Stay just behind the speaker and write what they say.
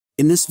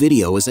In this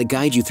video as I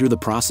guide you through the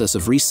process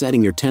of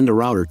resetting your Tenda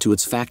router to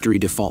its factory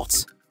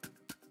defaults.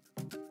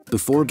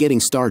 Before getting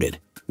started,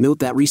 note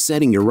that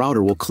resetting your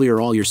router will clear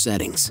all your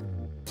settings.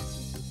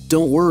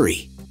 Don't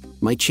worry,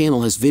 my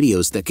channel has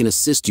videos that can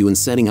assist you in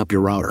setting up your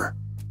router.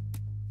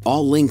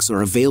 All links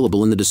are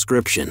available in the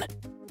description.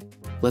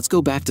 Let's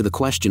go back to the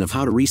question of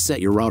how to reset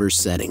your router's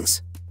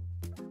settings.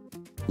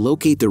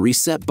 Locate the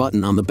reset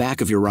button on the back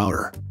of your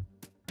router.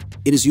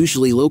 It is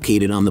usually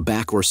located on the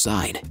back or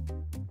side.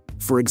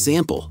 For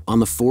example, on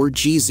the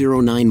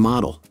 4G09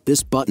 model,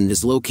 this button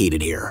is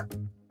located here.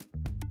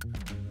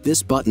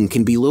 This button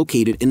can be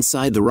located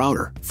inside the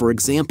router, for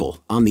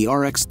example, on the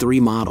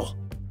RX3 model.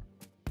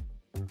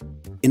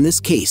 In this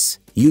case,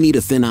 you need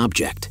a thin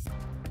object.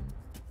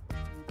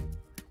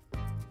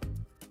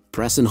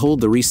 Press and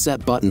hold the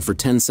reset button for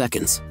 10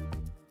 seconds.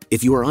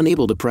 If you are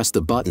unable to press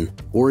the button,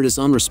 or it is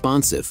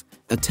unresponsive,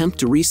 attempt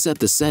to reset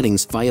the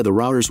settings via the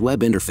router's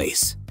web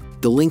interface.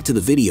 The link to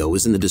the video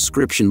is in the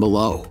description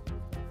below.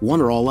 One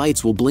or all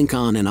lights will blink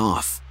on and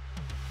off.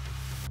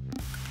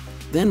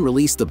 Then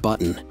release the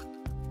button.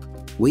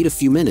 Wait a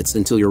few minutes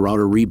until your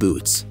router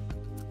reboots.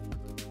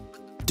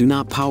 Do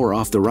not power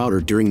off the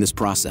router during this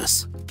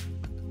process.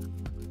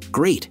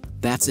 Great,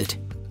 that's it.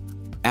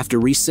 After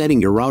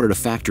resetting your router to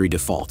factory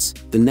defaults,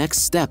 the next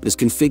step is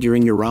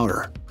configuring your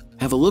router.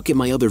 Have a look at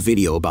my other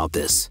video about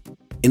this.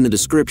 In the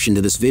description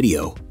to this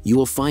video, you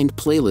will find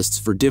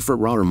playlists for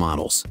different router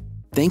models.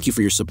 Thank you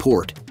for your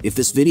support. If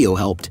this video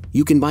helped,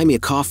 you can buy me a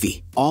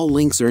coffee. All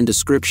links are in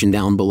description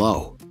down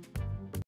below.